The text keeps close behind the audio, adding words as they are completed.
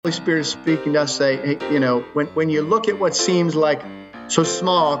Holy Spirit is speaking to us, say, hey, when you look at what seems like so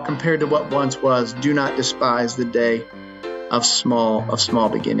small compared to what once was, do not despise the day of small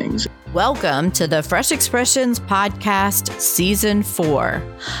beginnings. Welcome to the Fresh Expressions Podcast Season 4.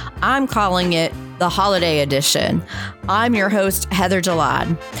 I'm calling it the Holiday Edition. I'm your host, Heather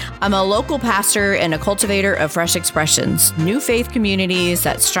Jalad. I'm a local pastor and a cultivator of Fresh Expressions, new faith communities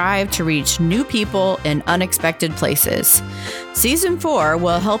that strive to reach new people in unexpected places. Season 4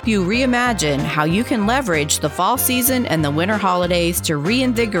 will help you reimagine how you can leverage the fall season and the winter holidays to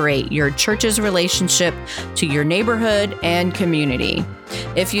reinvigorate your church's relationship to your neighborhood and community.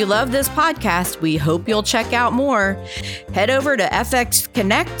 If you love this podcast, we hope you'll check out more. Head over to FX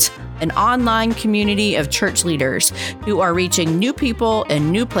Connect, an online community of church leaders who are reaching new people in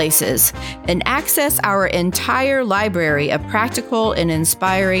new places, and access our entire library of practical and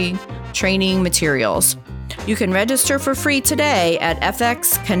inspiring training materials. You can register for free today at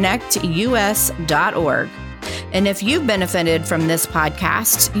fxconnectus.org. And if you've benefited from this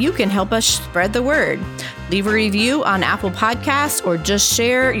podcast, you can help us spread the word. Leave a review on Apple Podcasts or just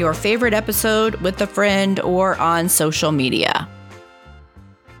share your favorite episode with a friend or on social media.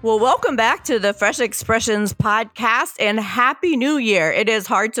 Well, welcome back to the Fresh Expressions Podcast and Happy New Year. It is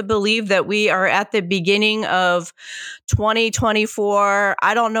hard to believe that we are at the beginning of 2024.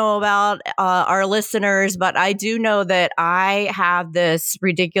 I don't know about our listeners, but I do know that I have this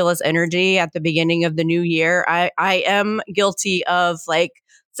ridiculous energy at the beginning of the new year. I am guilty of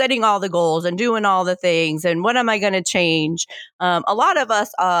setting all the goals and doing all the things and what am I going to change? A lot of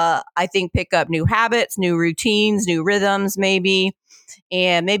us, I think, pick up new habits, new routines, new rhythms, maybe.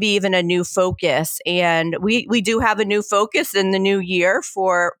 And maybe even a new focus. And we do have a new focus in the new year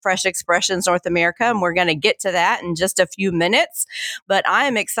for Fresh Expressions North America, and we're going to get to that in just a few minutes. But I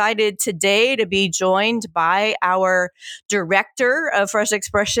am excited today to be joined by our director of Fresh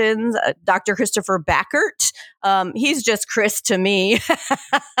Expressions, Dr. Christopher Backert. He's just Chris to me.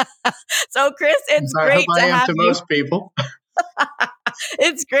 So, Chris, it's great to have you. Most people.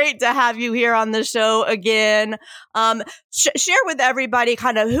 It's great to have you here on the show again. Share with everybody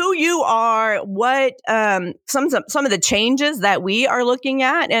kind of who you are, what some of the changes that we are looking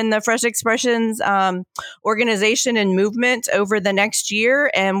at in the Fresh Expressions organization and movement over the next year,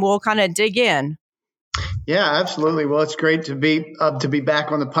 and we'll kind of dig in. Yeah, absolutely. Well, it's great to be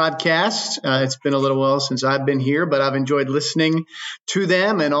back on the podcast. It's been a little while since I've been here, but I've enjoyed listening to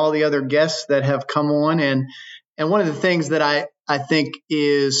them and all the other guests that have come on. And one of the things that I think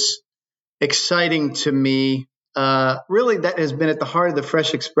is exciting to me, really that has been at the heart of the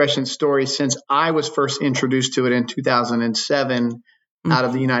Fresh Expression story since I was first introduced to it in 2007 out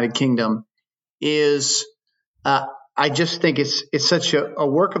of the United Kingdom, is I just think it's such a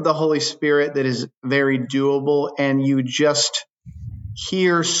work of the Holy Spirit that is very doable. And you just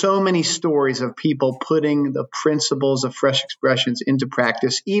hear so many stories of people putting the principles of Fresh Expressions into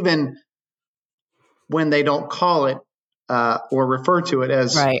practice, even when they don't call it or refer to it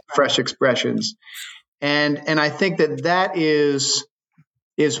as Fresh Expressions. And I think that is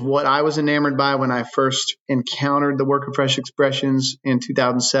what I was enamored by when I first encountered the work of Fresh Expressions in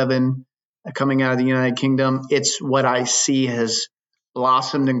 2007, coming out of the United Kingdom. It's what I see has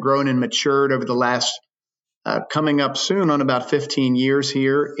blossomed and grown and matured over the last, coming up soon on about 15 years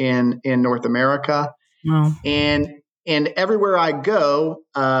here in North America. Wow. And everywhere I go,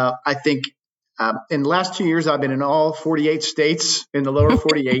 I think, in the last 2 years, I've been in all 48 states in the lower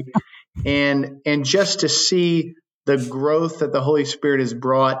 48, and just to see the growth that the Holy Spirit has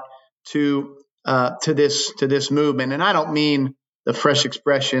brought to this movement. And I don't mean the Fresh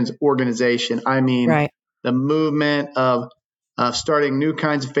Expressions organization. I mean the movement of starting new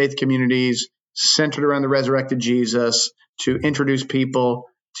kinds of faith communities centered around the resurrected Jesus to introduce people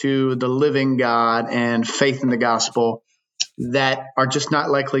to the living God and faith in the gospel that are just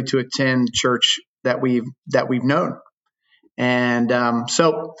not likely to attend church that we've known. And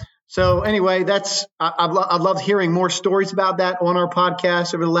so anyway, I've loved hearing more stories about that on our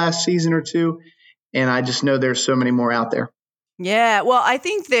podcast over the last season or two. And I just know there's so many more out there. Yeah, well, I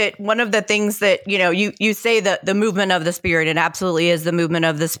think that one of the things that, you say that the movement of the Spirit, it absolutely is the movement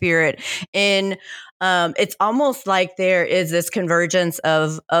of the Spirit. And it's almost like there is this convergence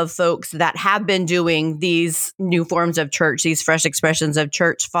of folks that have been doing these new forms of church, these fresh expressions of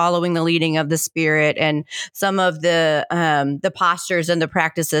church, following the leading of the Spirit, and some of the postures and the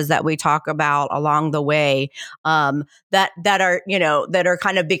practices that we talk about along the way that are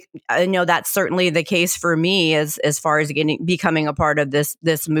kind of big. That's certainly the case for me as far as becoming a part of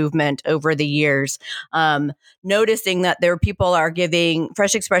this movement over the years. Noticing that there are people are giving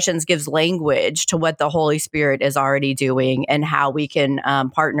Fresh Expressions gives language to what what the Holy Spirit is already doing and how we can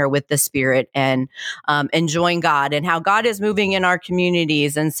partner with the Spirit and enjoying God and how God is moving in our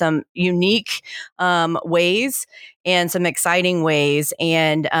communities in some unique ways and some exciting ways.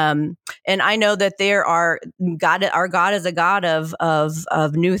 And I know that our God is a God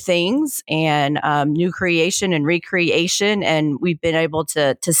of new things and new creation and recreation. And we've been able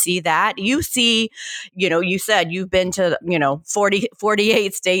to see that. You see, you said you've been to,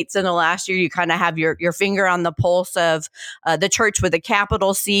 48 states in the last year. You kind of have your finger on the pulse of the church with a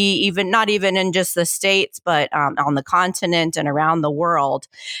capital C, even not even in just the States, but on the continent and around the world.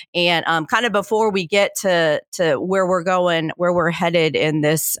 And kind of before we get to where we're going, where we're headed in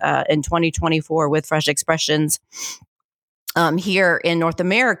this in 2024 with Fresh Expressions here in North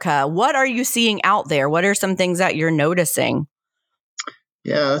America, what are you seeing out there? What are some things that you're noticing?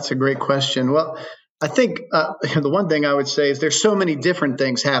 Yeah, that's a great question. Well, I think the one thing I would say is there's so many different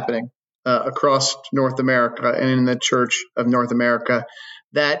things happening across North America and in the Church of North America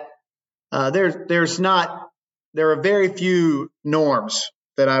that there are very few norms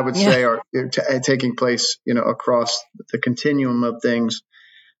that I would say are taking place, across the continuum of things.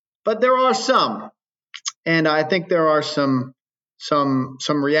 But there are some, and I think there are some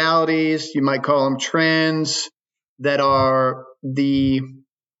realities, you might call them trends, that are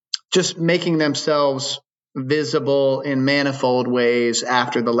just making themselves visible in manifold ways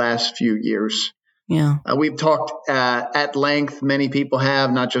after the last few years. Yeah. We've talked at length, many people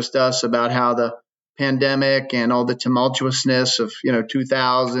have, not just us, about how the pandemic and all the tumultuousness of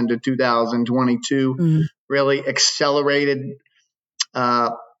 2000 to 2022 really accelerated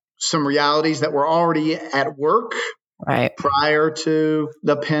some realities that were already at work prior to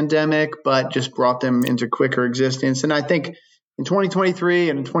the pandemic, but just brought them into quicker existence. And I think in 2023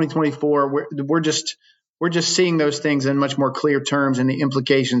 and in 2024, we're just seeing those things in much more clear terms, and the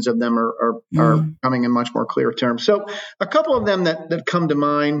implications of them are coming in much more clear terms. So a couple of them that come to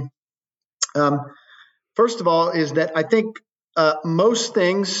mind. First of all, is that I think most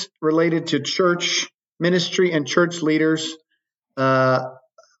things related to church ministry and church leaders are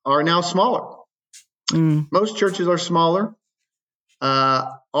now smaller. Most churches are smaller.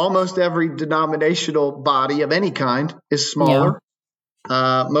 Almost every denominational body of any kind is smaller.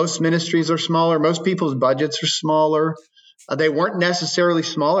 Most ministries are smaller. Most people's budgets are smaller. They weren't necessarily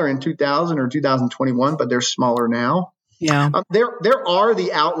smaller in 2000 or 2021, but they're smaller now. There are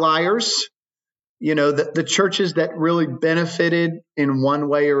the outliers. The churches that really benefited in one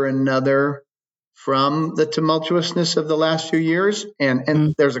way or another from the tumultuousness of the last few years.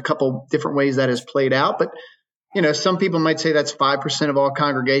 And there's a couple different ways that has played out. But, some people might say that's 5% of all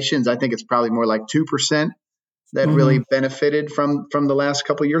congregations. I think it's probably more like 2% that really benefited from the last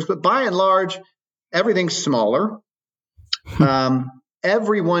couple of years. But by and large, everything's smaller.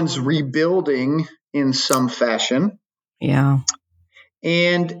 Everyone's rebuilding in some fashion. Yeah.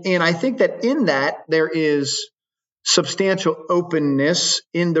 And I think that in that there is substantial openness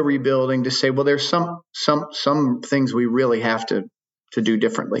in the rebuilding to say, well, there's some things we really have to do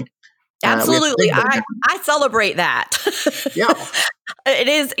differently. Absolutely. I celebrate that. Yeah. It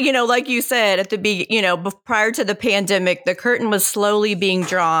is, like you said at the beginning, prior to the pandemic, the curtain was slowly being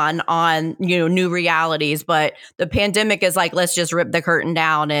drawn on, new realities. But the pandemic is like, let's just rip the curtain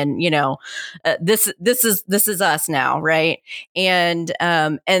down, and this is us now, right? And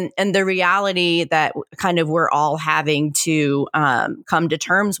the reality that kind of we're all having to come to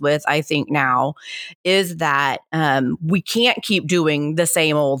terms with, I think now, is that we can't keep doing the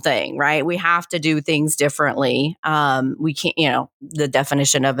same old thing, right? We have to do things differently. We can't, the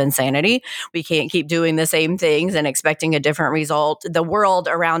definition of insanity. We can't keep doing the same things and expecting a different result. The world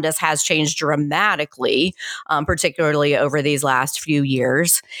around us has changed dramatically, particularly over these last few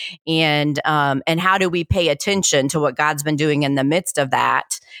years. And how do we pay attention to what God's been doing in the midst of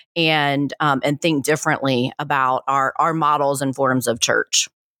that, and think differently about our models and forms of church?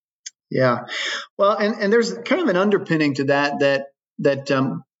 Yeah. Well, and there's kind of an underpinning to that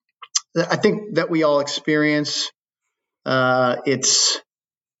I think that we all experience. It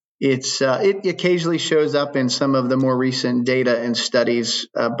occasionally shows up in some of the more recent data and studies,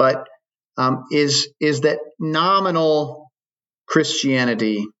 but is that nominal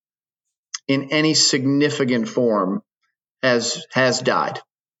Christianity in any significant form has died.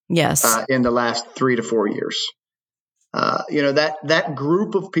 Yes. In the last 3 to 4 years. That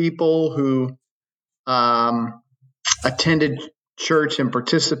group of people who attended church and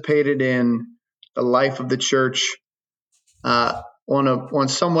participated in the life of the church on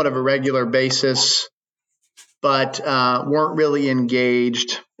somewhat of a regular basis, but weren't really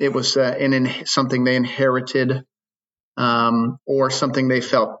engaged. It was something they inherited, or something they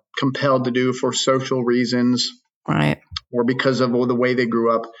felt compelled to do for social reasons, right, or because of the way they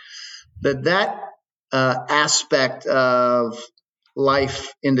grew up, that aspect of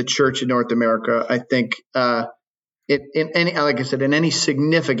life in the church in North America, I think, in any, like I said, in any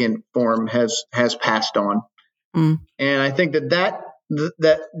significant form has passed on. mm, And I think that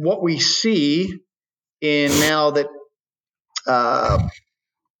what we see in now that,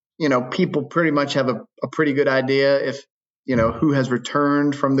 people pretty much have a pretty good idea if, who has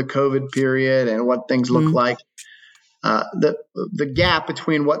returned from the COVID period and what things look mm, like. The gap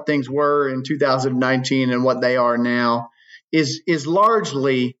between what things were in 2019 and what they are now is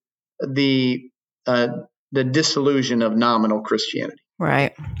largely the uh, the disillusion of nominal Christianity.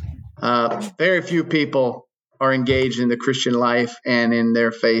 right, Very few people are engaged in the Christian life and in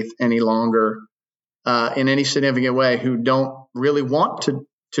their faith any longer in any significant way who don't really want to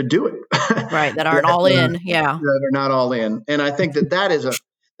do it. right. That aren't all in. Yeah. That are not all in. And I think that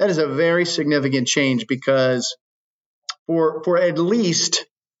is a very significant change, because for at least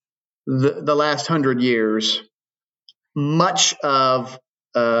the last 100 years, much of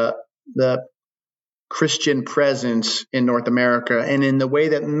the Christian presence in North America and in the way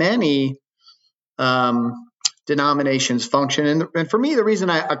that many denominations function. And for me, the reason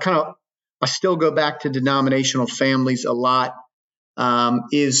I still go back to denominational families a lot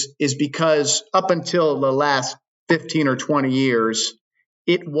is because up until the last 15 or 20 years,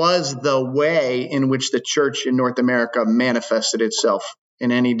 it was the way in which the church in North America manifested itself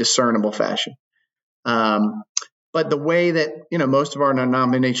in any discernible fashion. But the way that most of our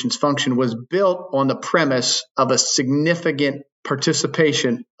denominations function was built on the premise of a significant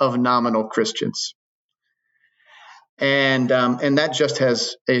participation of nominal Christians, and that just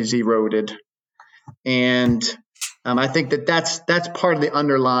has eroded. And I think that's part of the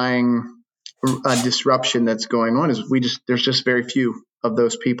underlying disruption that's going on. Is there's just very few of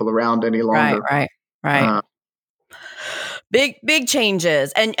those people around any longer. Right. Big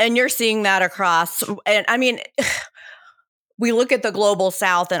changes, and you're seeing that across. And I mean, we look at the global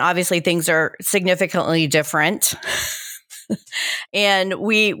South, and obviously things are significantly different. And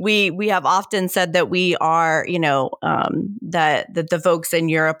we have often said that we are, that the folks in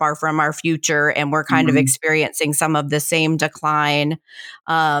Europe are from our future, and we're kind of experiencing some of the same decline,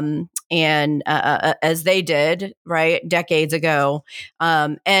 and as they did, right, decades ago.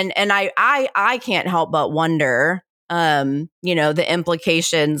 And I can't help but wonder, the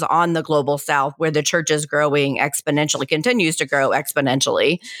implications on the global South, where the church is growing exponentially, continues to grow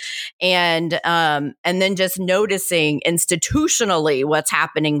exponentially. And then just noticing institutionally what's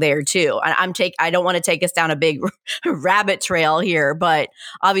happening there too. I don't want to take us down a big rabbit trail here, but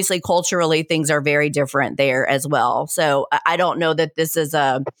obviously culturally things are very different there as well. So I don't know that this is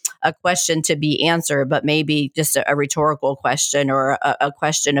a question to be answered, but maybe just a rhetorical question, or a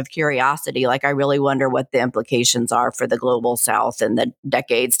question of curiosity. Like, I really wonder what the implications are for the global South in the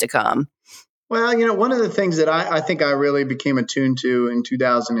decades to come. Well, one of the things that I think I really became attuned to in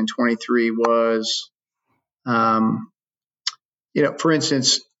 2023 was, for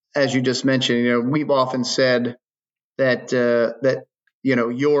instance, as you just mentioned, we've often said that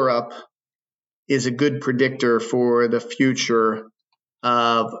Europe is a good predictor for the future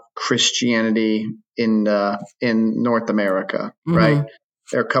of Christianity in North America, right?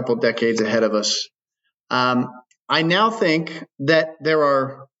 They're a couple decades ahead of us. I now think that there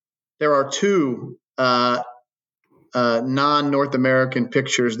are two non-North American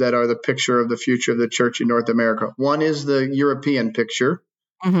pictures that are the picture of the future of the church in North America. One is the European picture,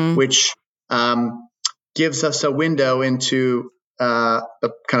 which gives us a window into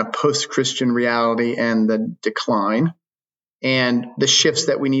the kind of post-Christian reality and the decline, and the shifts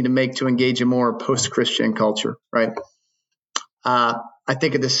that we need to make to engage a more post-Christian culture, right? I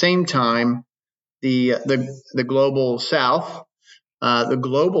think at the same time, the global South, the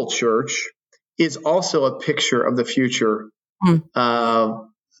global church, is also a picture of the future of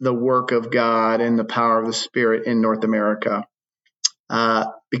the work of God and the power of the Spirit in North America,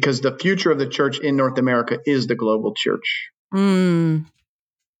 because the future of the church in North America is the global church.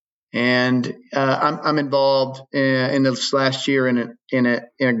 And I'm involved in this last year in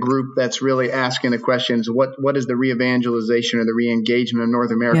a group that's really asking the questions: what does the re-evangelization or the re-engagement of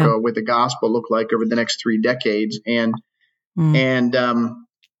North America with the gospel look like over the next 3 decades? And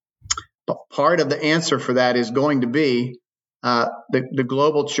part of the answer for that is going to be the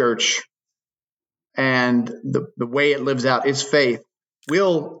global church, and the way it lives out its faith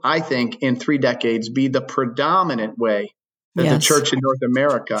will, I think, in 3 decades be the predominant way that the church in North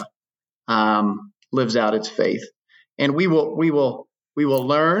America lives out its faith. And we will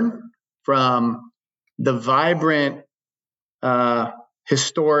learn from the vibrant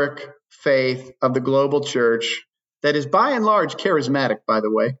historic faith of the global church that is by and large charismatic, by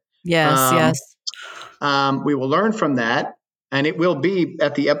the way. Yes, Um, yes. we will learn from that, and it will be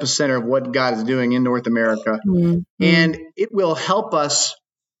at the epicenter of what God is doing in North America. Mm-hmm. And it will help us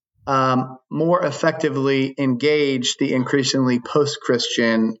more effectively engage the increasingly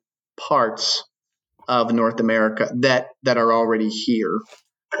post-Christian parts of North America that are already here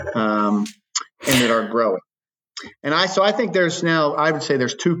and that are growing. And I think I would say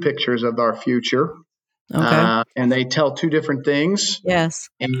there's two pictures of our future, Okay. and they tell two different things, Yes.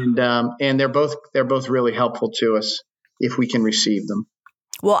 and they're both really helpful to us if we can receive them.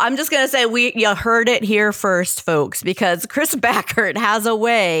 Well, I'm just going to say you heard it here first, folks, because Chris Backert has a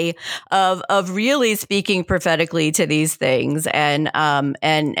way of really speaking prophetically to these things, and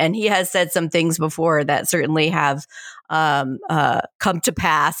he has said some things before that certainly have come to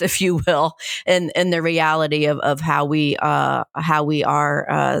pass, if you will, in the reality of how we are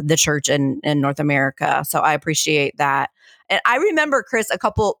the church in North America. So I appreciate that. And I remember, Chris,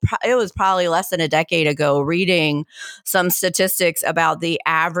 it was probably less than a decade ago, reading some statistics about the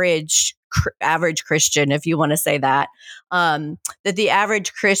average Christian, if you want to say that, that the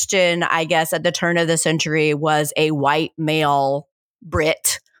average Christian, I guess, at the turn of the century was a white male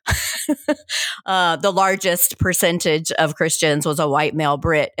Brit. The largest percentage of Christians was a white male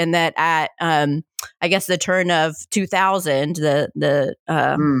Brit, and that at I guess the turn of 2000, the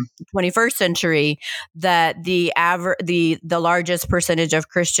 21st century, that the largest percentage of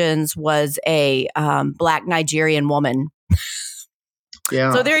Christians was a Black Nigerian woman.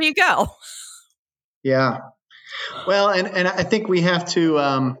 Yeah. So there you go. Yeah. Well, and I think we have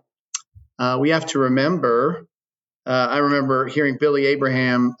to remember. I remember hearing Billy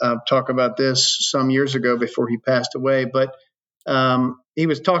Abraham talk about this some years ago before he passed away, but he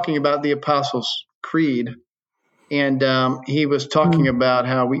was talking about the Apostles' Creed, and he was talking about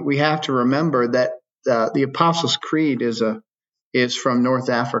how we have to remember that the Apostles' Creed is from North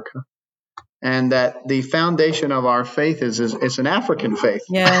Africa, and that the foundation of our faith is an African faith.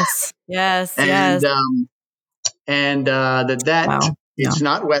 Yes, yes, and yes. That Wow. it's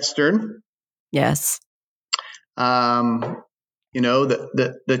not Western. Yes. The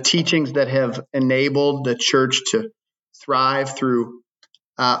teachings that have enabled the church to thrive through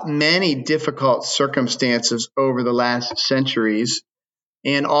many difficult circumstances over the last centuries,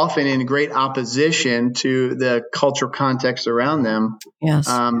 and often in great opposition to the cultural context around them. Yes.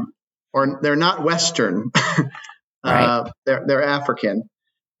 Or they're not Western. Right. They're African.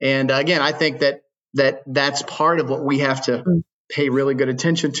 And again, I think that's part of what we have to pay really good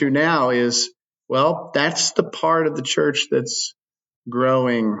attention to now is, well, that's the part of the church that's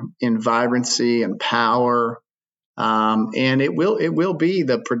growing in vibrancy and power. And it will be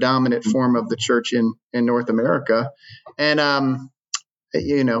the predominant form of the church in North America. And,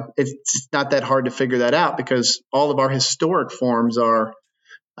 it's not that hard to figure that out because all of our historic forms are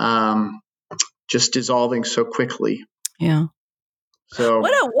just dissolving so quickly. Yeah. So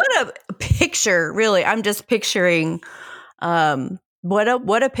what a picture, really. I'm just picturing what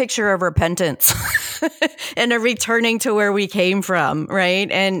a picture of repentance and a returning to where we came from, right?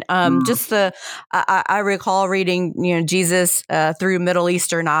 And just I recall reading, Jesus through Middle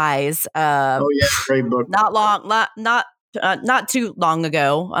Eastern eyes. Great book. Not too long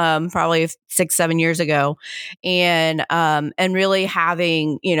ago, probably 6-7 years ago, and really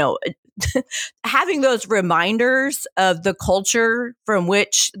having having those reminders of the culture from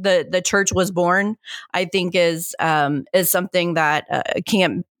which the church was born, I think is something that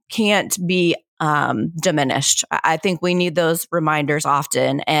can't be diminished. I think we need those reminders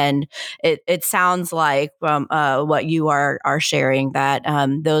often, and it sounds like from what you are sharing that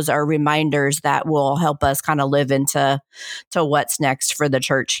those are reminders that will help us kind of live into what's next for the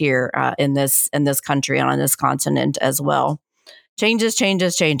church here in this country and on this continent as well.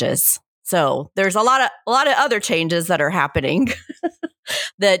 Changes. So there's a lot of other changes that are happening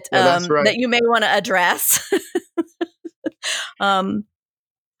that that's right. that you may want to address.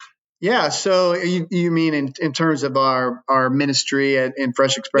 So you mean in terms of our ministry in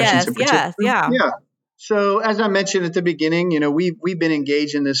Fresh Expressions in particular? Yeah. So as I mentioned at the beginning, we've been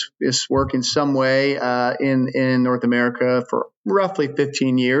engaged in this work in some way in North America for roughly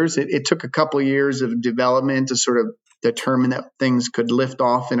 15 years. It took a couple of years of development to sort of determine that things could lift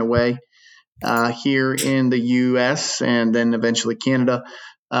off in a way here in the U.S. and then eventually Canada.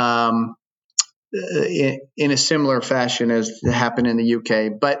 In a similar fashion as happened in the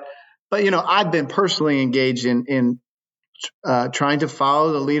UK. But I've been personally engaged in trying to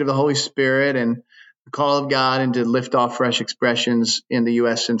follow the lead of the Holy Spirit and the call of God and to lift off Fresh Expressions in the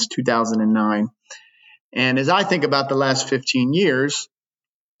U.S. since 2009. And as I think about the last 15 years,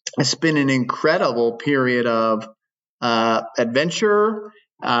 it's been an incredible period of adventure,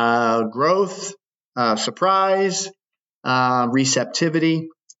 growth, surprise, receptivity.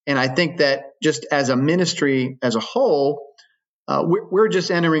 And I think that just as a ministry as a whole, we're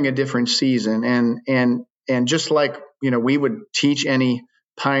just entering a different season. And just like, we would teach any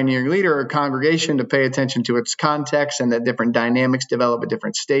pioneering leader or congregation to pay attention to its context and that different dynamics develop at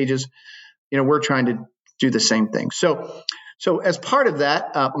different stages, we're trying to do the same thing. So as part of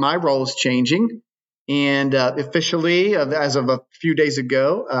that, my role is changing. And officially, as of a few days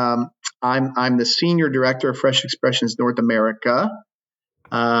ago, I'm the Senior Director of Fresh Expressions North America.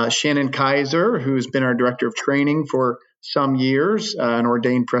 Shannon Kaiser, who's been our Director of Training for some years, an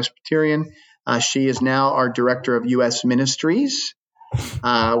ordained Presbyterian. She is now our Director of U.S. Ministries.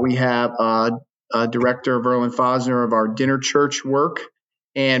 We have Director Verlin Fosner of our dinner church work.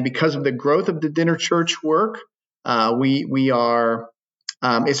 And because of the growth of the dinner church work, we are,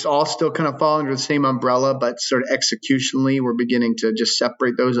 it's all still kind of falling under the same umbrella, but sort of executionally, we're beginning to just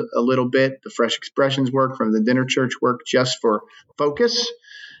separate those a little bit, the Fresh Expressions work from the dinner church work, just for focus.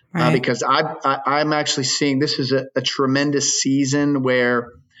 Right. Because I'm actually seeing this is a tremendous season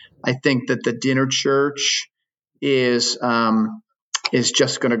where I think that the dinner church is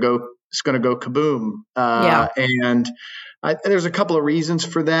just going to go. It's going to go kaboom. And there's a couple of reasons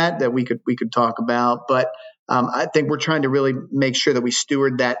for that we could talk about, but I think we're trying to really make sure that we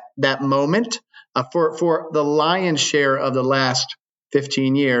steward that moment for the lion's share of the last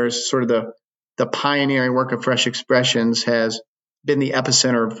 15 years. Sort of the pioneering work of Fresh Expressions has been the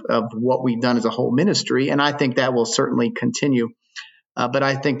epicenter of what we've done as a whole ministry. And I think that will certainly continue. But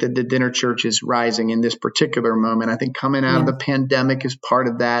I think that the dinner church is rising in this particular moment. I think coming out of the pandemic is part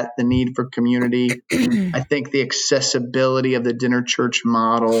of that, the need for community. I think the accessibility of the dinner church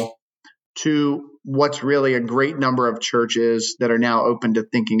model to what's really a great number of churches that are now open to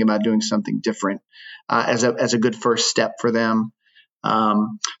thinking about doing something different as a good first step for them.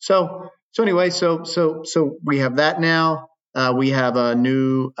 So anyway, so we have that now. We have a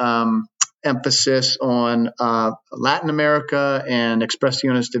new emphasis on Latin America and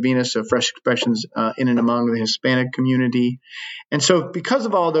Expressiones Divinas, so fresh expressions in and among the Hispanic community. And so because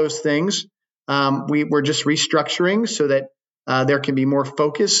of all those things, we're just restructuring so that there can be more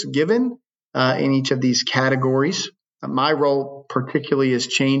focus given in each of these categories. My role particularly is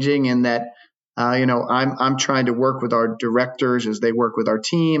changing in that, I'm trying to work with our directors as they work with our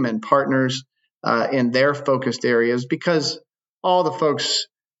team and partners in their focused areas, because all the folks,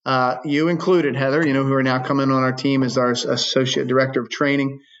 you included, Heather, who are now coming on our team as our associate director of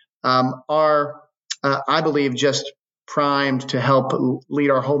training, are, I believe, just primed to help lead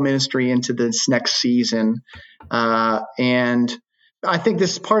our whole ministry into this next season. And I think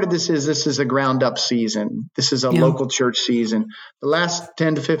this is a ground up season. This is a local church season. The last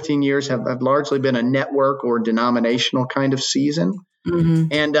 10 to 15 years have largely been a network or denominational kind of season. Mm-hmm.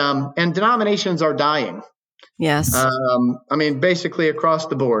 And denominations are dying. Yes. Basically across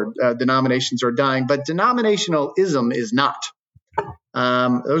the board, denominations are dying, but denominationalism is not.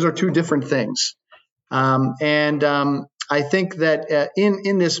 Those are two different things. I think that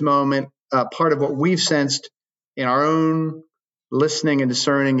in this moment, part of what we've sensed in our own listening and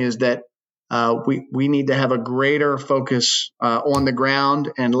discerning is that we need to have a greater focus on the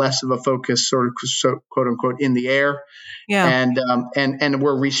ground and less of a focus sort of quote unquote in the air. Yeah. And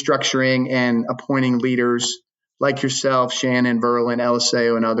we're restructuring and appointing leaders like yourself, Shannon, Verlin,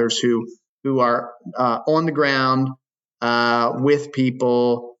 Eliseo, and others who are on the ground with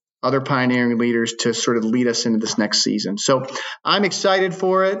people, other pioneering leaders to sort of lead us into this next season. So I'm excited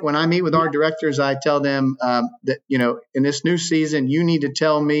for it. When I meet with our directors, I tell them that, in this new season, you need to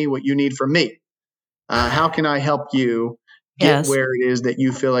tell me what you need from me. How can I help you get where it is that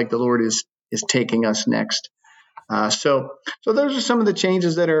you feel like the Lord is taking us next? So those are some of the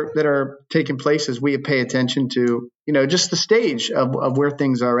changes that are taking place as we pay attention to, just the stage of where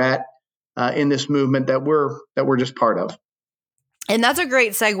things are at in this movement that we're just part of. And that's a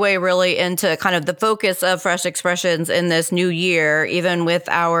great segue really into kind of the focus of Fresh Expressions in this new year, even with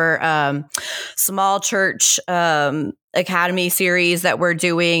our small church academy series that we're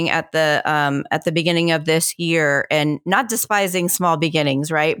doing at the beginning of this year, and not despising small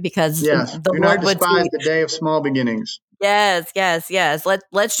beginnings, right? Because the Lord would despise the day of small beginnings. Yes.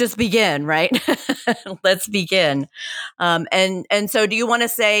 Let's just begin, right? Let's begin. And so do you want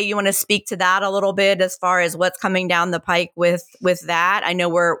to speak to that a little bit as far as what's coming down the pike with that? I know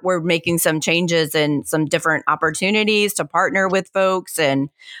we're making some changes and some different opportunities to partner with folks and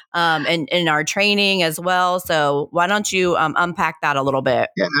in our training as well. So why don't you unpack that a little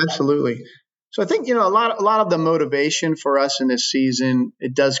bit? Yeah, absolutely. So I think, a lot of the motivation for us in this season,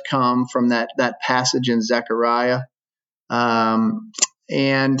 it does come from that passage in Zechariah. And,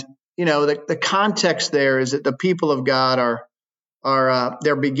 the context there is that the people of God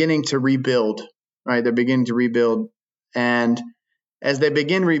they're beginning to rebuild, right? They're beginning to rebuild. And as they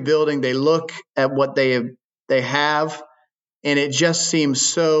begin rebuilding, they look at what they have, and it just seems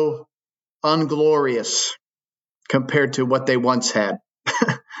so unglorious compared to what they once had.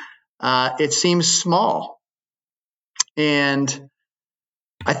 It seems small. And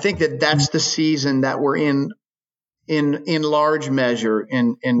I think that that's the season that we're in large measure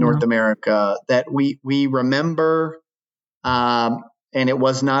in North America, that we remember, and it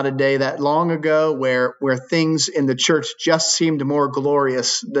was not a day that long ago where things in the church just seemed more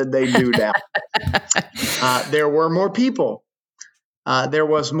glorious than they do now. There were more people. There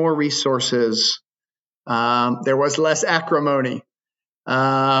was more resources. There was less acrimony.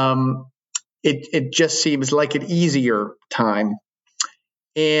 It just seems like an easier time.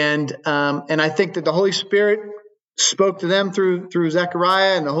 And I think that the Holy Spirit spoke to them through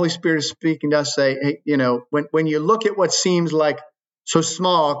Zechariah, and the Holy Spirit is speaking to us, say, hey, when you look at what seems like so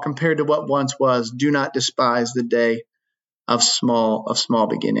small compared to what once was, do not despise the day of small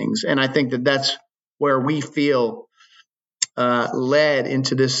beginnings. And I think that that's where we feel led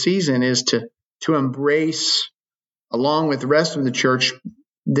into this season, is to embrace, along with the rest of the church,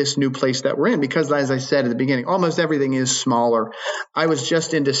 this new place that we're in, because as I said at the beginning, almost everything is smaller. I was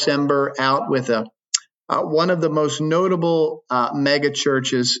just in December out with one of the most notable mega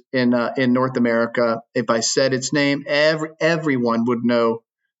churches in North America. If I said its name, everyone would know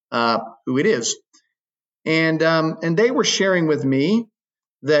who it is. And they were sharing with me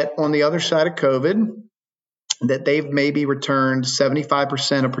that on the other side of COVID, that they've maybe returned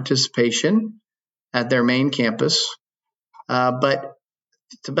 75% of participation at their main campus, but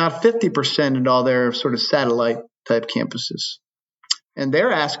it's about 50% at all their sort of satellite type campuses. And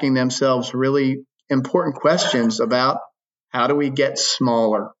they're asking themselves really important questions about, how do we get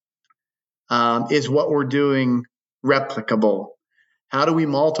smaller? Is what we're doing replicable? How do we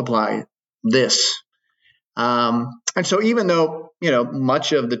multiply this? And so even though,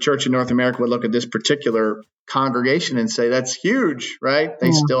 much of the church in North America would look at this particular congregation and say, that's huge, right?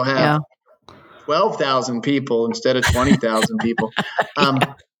 They still have 12,000 people instead of 20,000 people.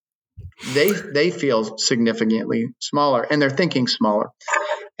 They feel significantly smaller, and they're thinking smaller.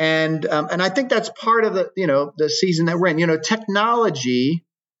 And I think that's part of the season that we're in. Technology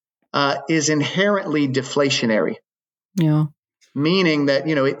is inherently deflationary. Yeah. Meaning that,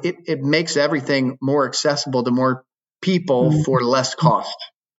 it makes everything more accessible to more people for less cost.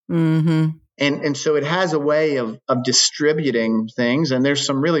 Mm-hmm. And so it has a way of distributing things, and there's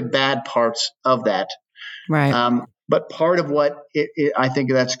some really bad parts of that. Right. But part of what I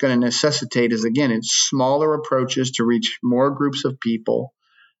think that's going to necessitate is, again, it's smaller approaches to reach more groups of people.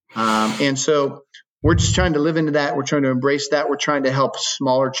 And so we're just trying to live into that. We're trying to embrace that. We're trying to help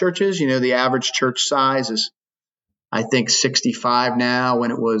smaller churches. The average church size is, I think, 65 now,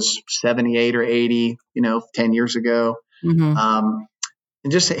 when it was 78 or 80, 10 years ago. Mm-hmm.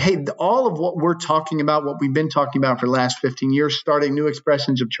 And just say, hey, all of what we're talking about, what we've been talking about for the last 15 years, starting new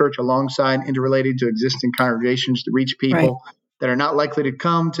expressions of church alongside, interrelated to existing congregations to reach people that are not likely to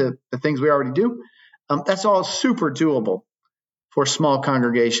come to the things we already do. That's all super doable for small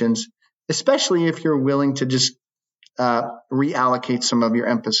congregations, especially if you're willing to just reallocate some of your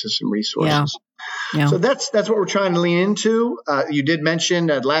emphasis and resources. Yeah. So that's what we're trying to lean into. You did mention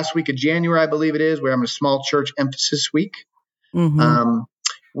that last week of January, I believe it is, we're having a small church emphasis week. Mm-hmm.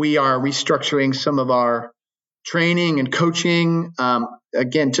 We are restructuring some of our training and coaching,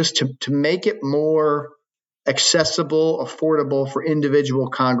 again, just to make it more accessible, affordable for individual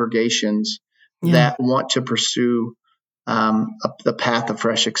congregations that want to pursue the path of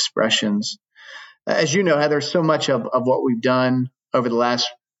fresh expressions. As you know, Heather, so much of what we've done over the last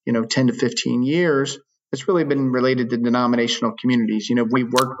 10 to 15 years, it's really been related to denominational communities.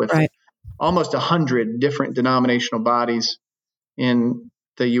 We've worked with almost 100 different denominational bodies in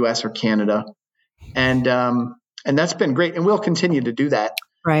the U.S. or Canada, and that's been great, and we'll continue to do that.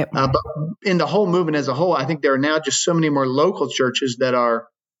 Right. But in the whole movement as a whole, I think there are now just so many more local churches that are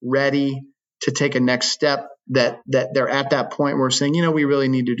ready to take a next step, that they're at that point where we're saying, we really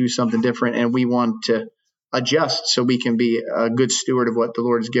need to do something different, and we want to adjust so we can be a good steward of what the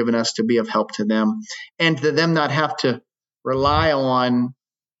Lord has given us to be of help to them, and to them not have to rely on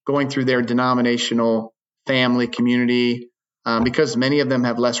going through their denominational family community, because many of them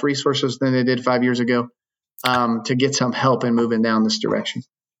have less resources than they did 5 years ago, to get some help in moving down this direction.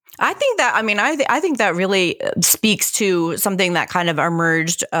 I think that really speaks to something that kind of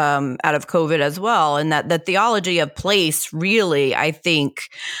emerged out of COVID as well. And that the theology of place really, I think,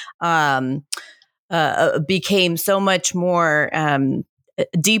 became so much more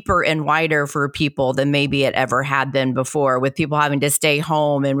deeper and wider for people than maybe it ever had been before, with people having to stay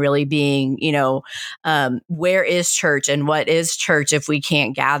home and really being, where is church and what is church if we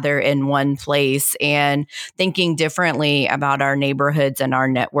can't gather in one place, and thinking differently about our neighborhoods and our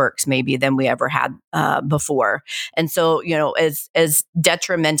networks maybe than we ever had before. And so, as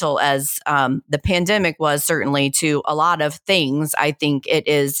detrimental as the pandemic was certainly to a lot of things, I think it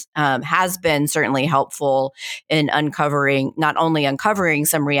is has been certainly helpful in not only uncovering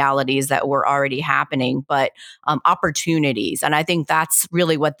some realities that were already happening, but opportunities. And I think that's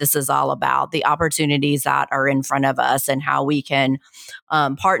really what this is all about, the opportunities that are in front of us and how we can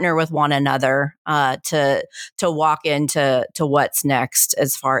partner with one another to walk into what's next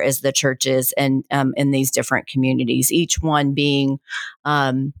as far as the churches and in these different communities, each one being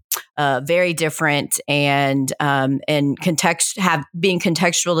very different and being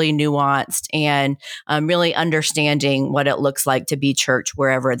contextually nuanced and really understanding what it looks like to be church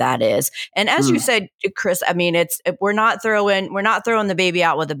wherever that is. And as you said, Chris, I mean, we're not throwing the baby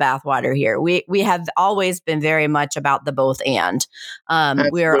out with the bathwater here. We have always been very much about the both and.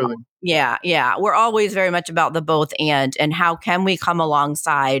 Absolutely. We're always very much about the both and how can we come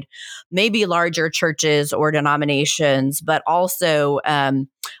alongside maybe larger churches or denominations, but also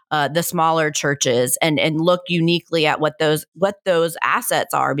the smaller churches and look uniquely at what those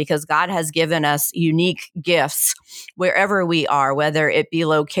assets are, because God has given us unique gifts wherever we are, whether it be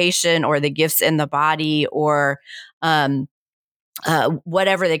location or the gifts in the body or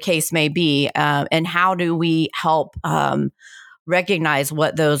whatever the case may be. And how do we help recognize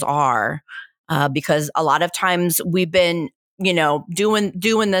what those are, because a lot of times we've been doing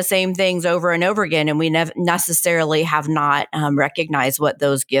the same things over and over again, and we necessarily have not recognized what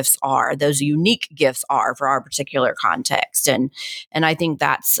those gifts are, those unique gifts are for our particular context. And I think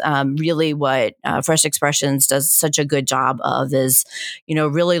that's really what Fresh Expressions does such a good job of, is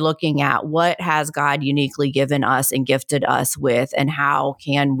really looking at what has God uniquely given us and gifted us with, and how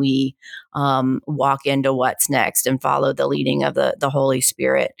can we walk into what's next and follow the leading of the Holy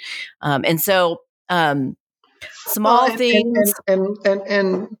Spirit. And so small things.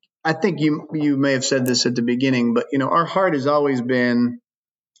 And I think you may have said this at the beginning, but our heart has always been,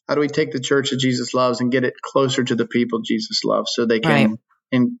 how do we take the church that Jesus loves and get it closer to the people Jesus loves, so they can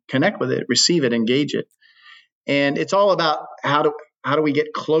and connect with it, receive it, engage it. And it's all about how do we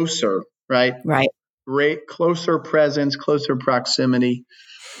get closer, right? Closer presence, closer proximity.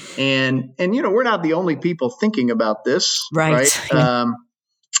 And we're not the only people thinking about this, right? Yeah.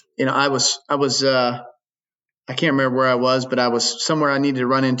 I can't remember where I was, but I was somewhere I needed to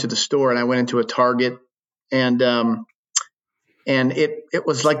run into the store, and I went into a Target, and it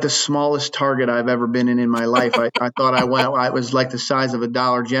was like the smallest Target I've ever been in my life. I thought it was like the size of a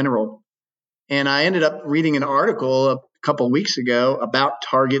Dollar General. And I ended up reading an article a couple of weeks ago about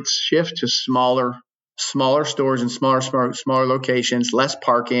Target's shift to smaller stores and smaller locations, less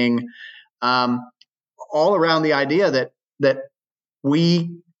parking, all around the idea that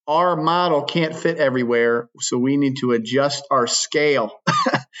our model can't fit everywhere, so we need to adjust our scale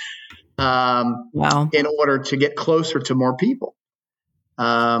in order to get closer to more people.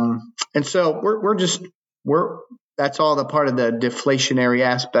 And so that's all the part of the deflationary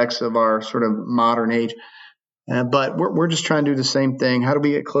aspects of our sort of modern age. But we're just trying to do the same thing. How do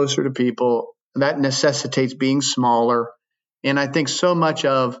we get closer to people? That necessitates being smaller. And I think so much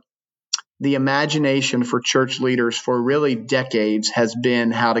of the imagination for church leaders for really decades has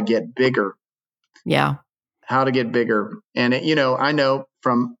been how to get bigger. Yeah. How to get bigger. And, I know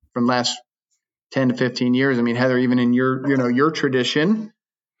from last 10 to 15 years, I mean, Heather, even in your tradition,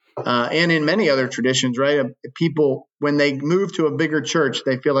 and in many other traditions, right? People, when they move to a bigger church,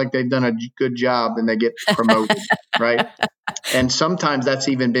 they feel like they've done a good job and they get promoted, right? And sometimes that's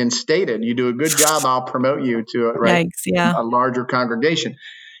even been stated. You do a good job, I'll promote you to a larger congregation.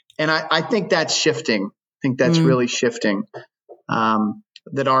 And I think that's shifting. I think that's really shifting.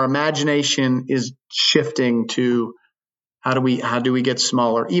 That our imagination is shifting to how do we get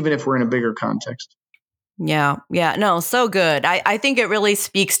smaller, even if we're in a bigger context. Yeah. No, so good. I think it really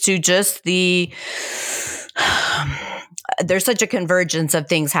speaks to just there's such a convergence of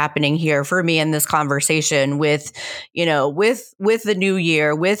things happening here for me in this conversation with the new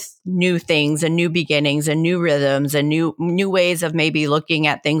year, with new things and new beginnings and new rhythms and new ways of maybe looking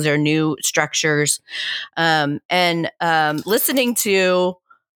at things, or new structures. And listening to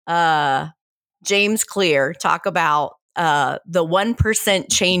James Clear talk about the 1%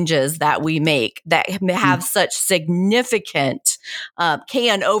 changes that we make that have such significant,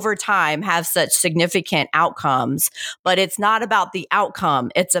 can over time have such significant outcomes. But it's not about the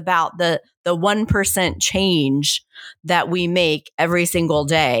outcome. It's about the 1% change that we make every single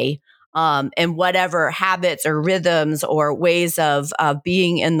day. And whatever habits or rhythms or ways of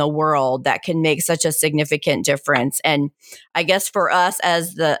being in the world that can make such a significant difference. And I guess for us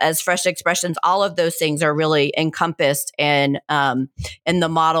as Fresh Expressions, all of those things are really encompassed in the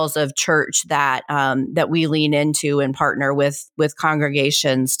models of church that we lean into and partner with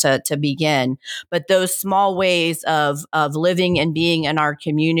congregations to begin. But those small ways of living and being in our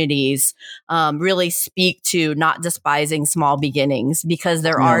communities really speak to not despising small beginnings, because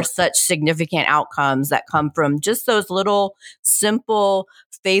there are such significant outcomes that come from just those little simple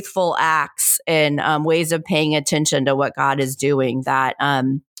faithful acts and ways of paying attention to what God is doing that,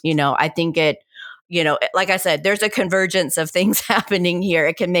 I think like I said, there's a convergence of things happening here.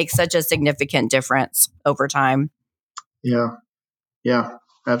 It can make such a significant difference over time. Yeah. Yeah,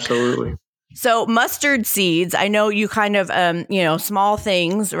 absolutely. So mustard seeds, I know you kind of, small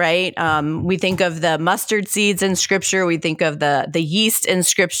things, right? We think of the mustard seeds in Scripture. We think of the yeast in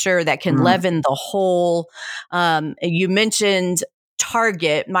Scripture that can leaven the whole. You mentioned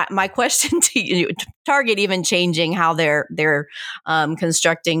Target. My question to you, Target even changing how they're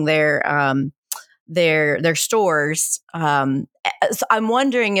constructing their stores. So I'm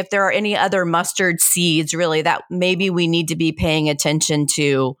wondering if there are any other mustard seeds really that maybe we need to be paying attention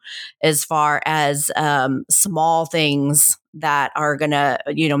to as far as small things that are going to,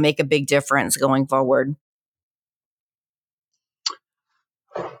 make a big difference going forward.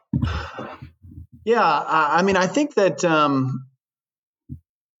 Yeah, I think that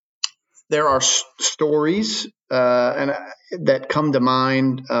there are stories and that come to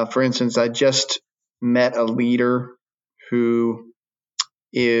mind. For instance, I just met a leader who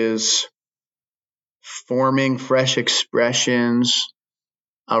is forming Fresh Expressions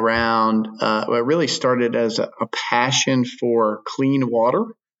around it really started as a passion for clean water,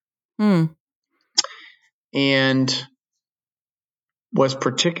 and was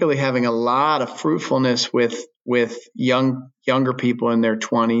particularly having a lot of fruitfulness with younger people in their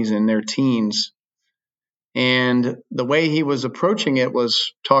 20s and their teens. And the way he was approaching it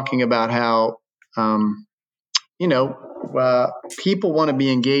was talking about how people want to be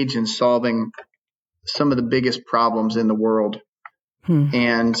engaged in solving some of the biggest problems in the world.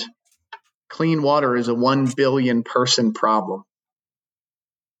 And clean water is a 1 billion person problem.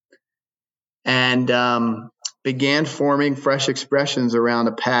 And began forming Fresh Expressions around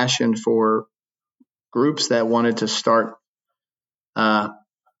a passion for groups that wanted to start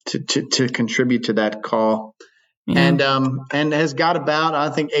to contribute to that call. And has got about, I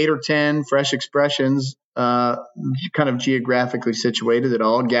think, 8 or 10 Fresh Expressions kind of geographically situated that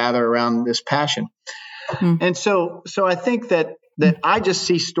all gather around this passion. And so I think that I just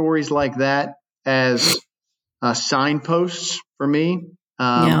see stories like that as signposts for me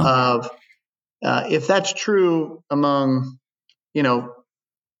of if that's true among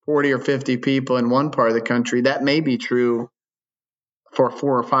 40 or 50 people in one part of the country, that may be true for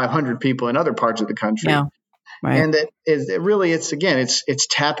 400 or 500 people in other parts of the country. Yeah. Right. And that is really, it's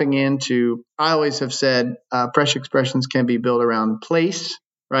tapping into, I always have said, Fresh Expressions can be built around place,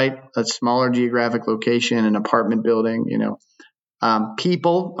 right? A smaller geographic location, an apartment building,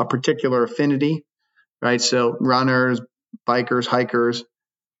 people, a particular affinity, right? So runners, bikers, hikers,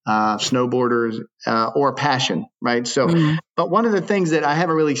 snowboarders, or passion, right? So, but one of the things that I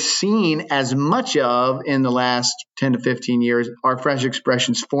haven't really seen as much of in the last 10 to 15 years are Fresh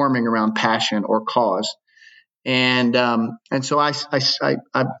Expressions forming around passion or cause. And so I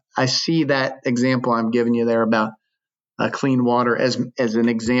see that example I'm giving you there about clean water as an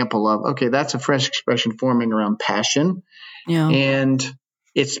example of, okay, that's a Fresh Expression forming around passion. Yeah. And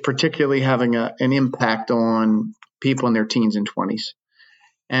it's particularly having an impact on people in their teens and 20s.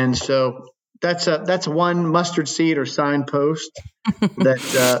 And so that's one mustard seed or signpost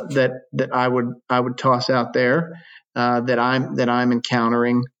that I would toss out there that I'm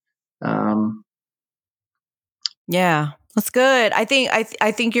encountering. Yeah, that's good. I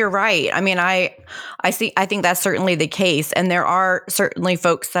think you're right. I mean, I think that's certainly the case. And there are certainly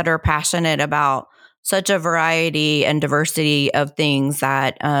folks that are passionate about such a variety and diversity of things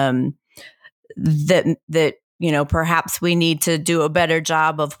that perhaps we need to do a better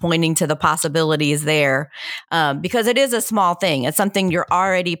job of pointing to the possibilities there, because it is a small thing. It's something you're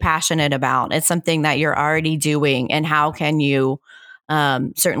already passionate about. It's something that you're already doing. And how can you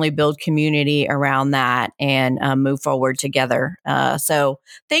certainly build community around that and move forward together. So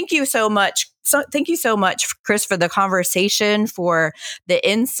thank you so much. Thank you so much, Chris, for the conversation, for the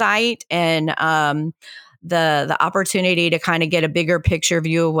insight and the opportunity to kind of get a bigger picture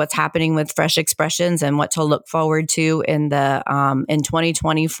view of what's happening with Fresh Expressions and what to look forward to in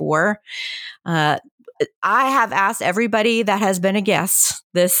 2024. I have asked everybody that has been a guest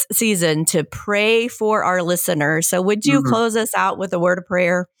this season to pray for our listeners. So would you close us out with a word of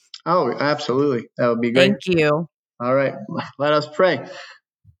prayer? Oh, absolutely. That would be great. Thank you. All right. Let us pray.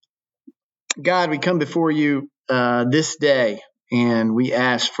 God, we come before you this day, and we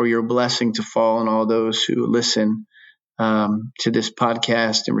ask for your blessing to fall on all those who listen to this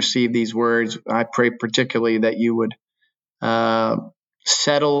podcast and receive these words. I pray particularly that you would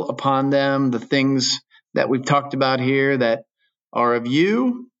settle upon them the things that we've talked about here that are of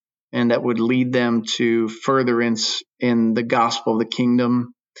you and that would lead them to furtherance in the gospel of the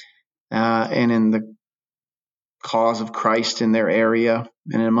kingdom and in the cause of Christ in their area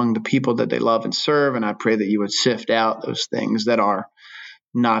and among the people that they love and serve. And I pray that you would sift out those things that are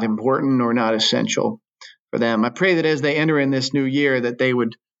not important or not essential for them. I pray that as they enter in this new year, that they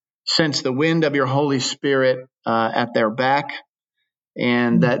would sense the wind of your Holy Spirit at their back,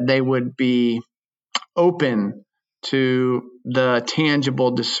 and that they would be open to the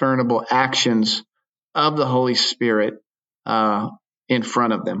tangible, discernible actions of the Holy Spirit in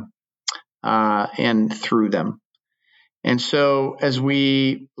front of them and through them. And so as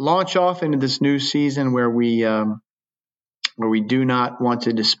we launch off into this new season where we do not want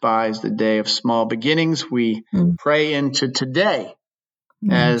to despise the day of small beginnings, we pray into today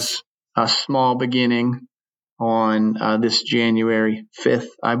as a small beginning on this January 5th,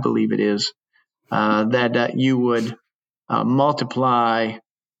 I believe it is, that you would multiply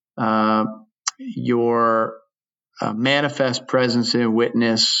your manifest presence and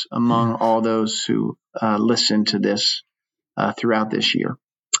witness among all those who listen to this throughout this year.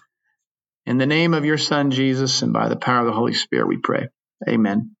 In the name of your Son, Jesus, and by the power of the Holy Spirit, we pray.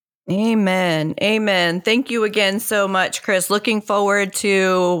 Amen. Amen. Amen. Thank you again so much, Chris. Looking forward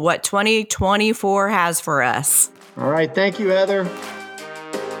to what 2024 has for us. All right. Thank you, Heather.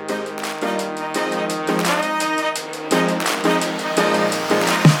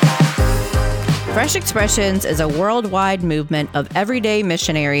 Fresh Expressions is a worldwide movement of everyday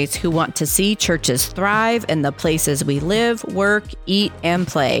missionaries who want to see churches thrive in the places we live, work, eat, and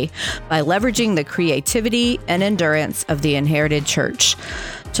play by leveraging the creativity and endurance of the inherited church.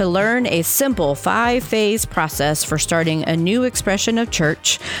 To learn a simple 5-phase process for starting a new expression of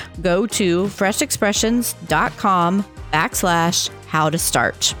church, go to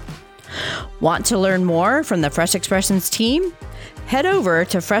freshexpressions.com/how-to-start. Want to learn more from the Fresh Expressions team? Head over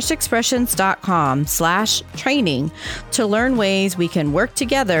to freshexpressions.com/training to learn ways we can work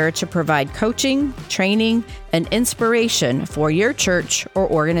together to provide coaching, training, and inspiration for your church or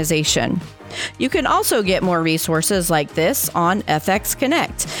organization. You can also get more resources like this on FX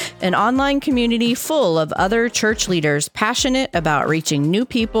Connect, an online community full of other church leaders passionate about reaching new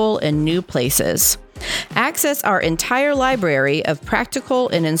people in new places. Access our entire library of practical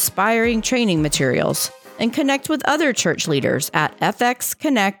and inspiring training materials and connect with other church leaders at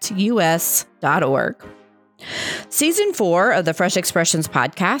fxconnectus.org. Season 4 of the Fresh Expressions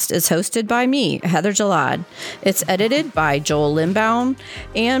podcast is hosted by me, Heather Jalad. It's edited by Joel Limbaum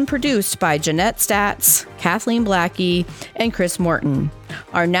and produced by Jeanette Statz, Kathleen Blackie, and Chris Morton.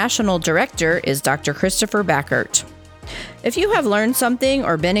 Our national director is Dr. Christopher Backert. If you have learned something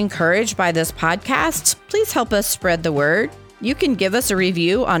or been encouraged by this podcast, please help us spread the word. You can give us a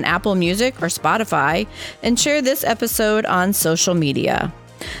review on Apple Music or Spotify and share this episode on social media.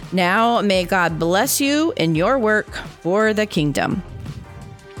 Now, may God bless you in your work for the kingdom.